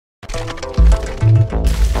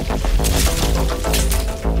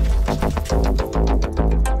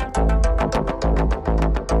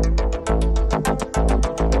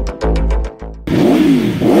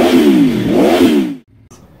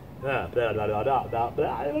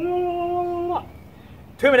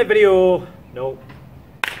2-minute video. No.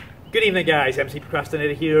 Good evening, guys. MC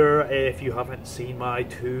Procrastinator here. If you haven't seen my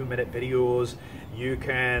 2-minute videos, you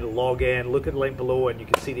can log in, look at the link below, and you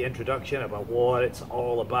can see the introduction about what it's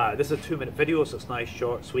all about. This is a 2-minute video, so it's nice,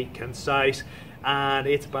 short, sweet, concise, and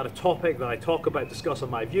it's about a topic that I talk about, discuss on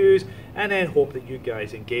my views, and then hope that you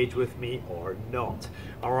guys engage with me or not.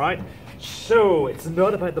 All right. So it's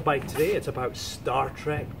not about the bike today. It's about Star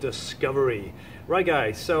Trek Discovery. Right,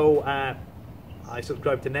 guys. So I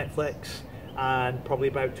subscribed to Netflix. And probably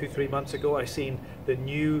about 2-3 months ago I seen the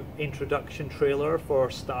new introduction trailer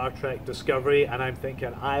for Star Trek Discovery, and I'm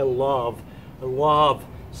thinking, I love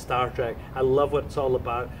Star Trek. I love what it's all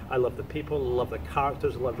about. I love the people, I love the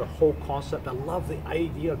characters, I love the whole concept. I love the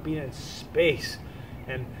idea of being in space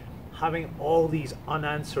and having all these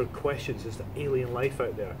unanswered questions as to alien life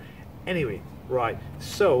out there. Anyway, right,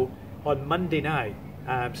 so on Monday night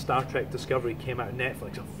Star Trek Discovery came out on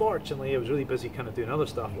Netflix. Unfortunately, I was really busy kind of doing other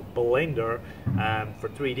stuff with Blender for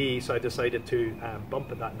 3D, so I decided to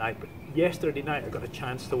bump it that night. But yesterday night I got a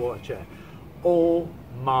chance to watch it. Oh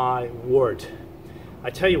my word. I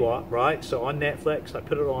tell you what, right, so on Netflix, I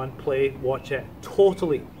put it on, play, watch it,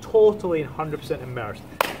 totally 100% immersed.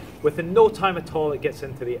 Within no time at all it gets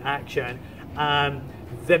into the action, and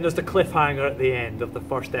then there's the cliffhanger at the end of the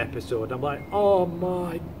first episode. I'm like, oh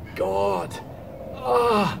my god.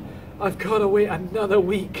 Oh, I've got to wait another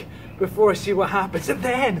week before I see what happens. And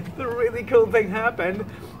then the really cool thing happened.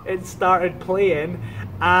 It started playing,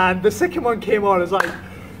 and the second one came on. It's like,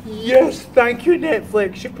 yes, thank you,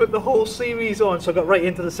 Netflix. You put the whole series on. So I got right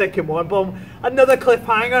into the second one. Boom, another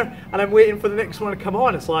cliffhanger, and I'm waiting for the next one to come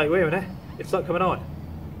on. It's like, wait a minute, it's not coming on.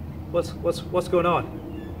 What's going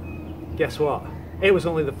on? Guess what? It was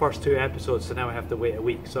only the first 2 episodes, so now I have to wait a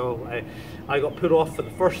week. So I got put off for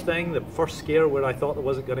the first thing, the first scare where I thought there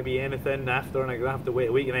wasn't going to be anything after, and I'm going to have to wait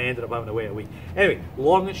a week, and I ended up having to wait a week. Anyway,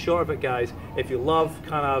 long and short of it, guys, if you love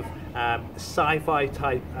kind of sci-fi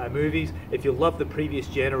type movies, if you love the previous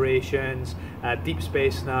generations, Deep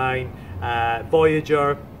Space Nine,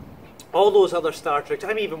 Voyager, all those other Star Treks.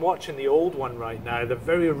 I'm even watching the old one right now, the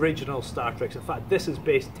very original Star Treks. In fact, this is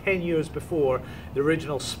based 10 years before the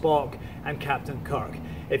original Spock and Captain Kirk.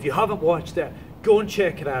 If you haven't watched it, go and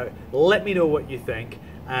check it out. Let me know what you think.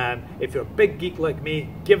 If you're a big geek like me,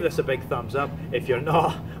 give this a big thumbs up. If you're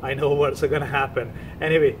not, I know what's going to happen.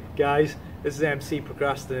 Anyway, guys, this is MC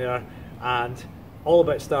Procrastinator, and all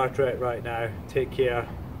about Star Trek right now. Take care.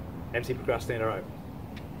 MC Procrastinator out.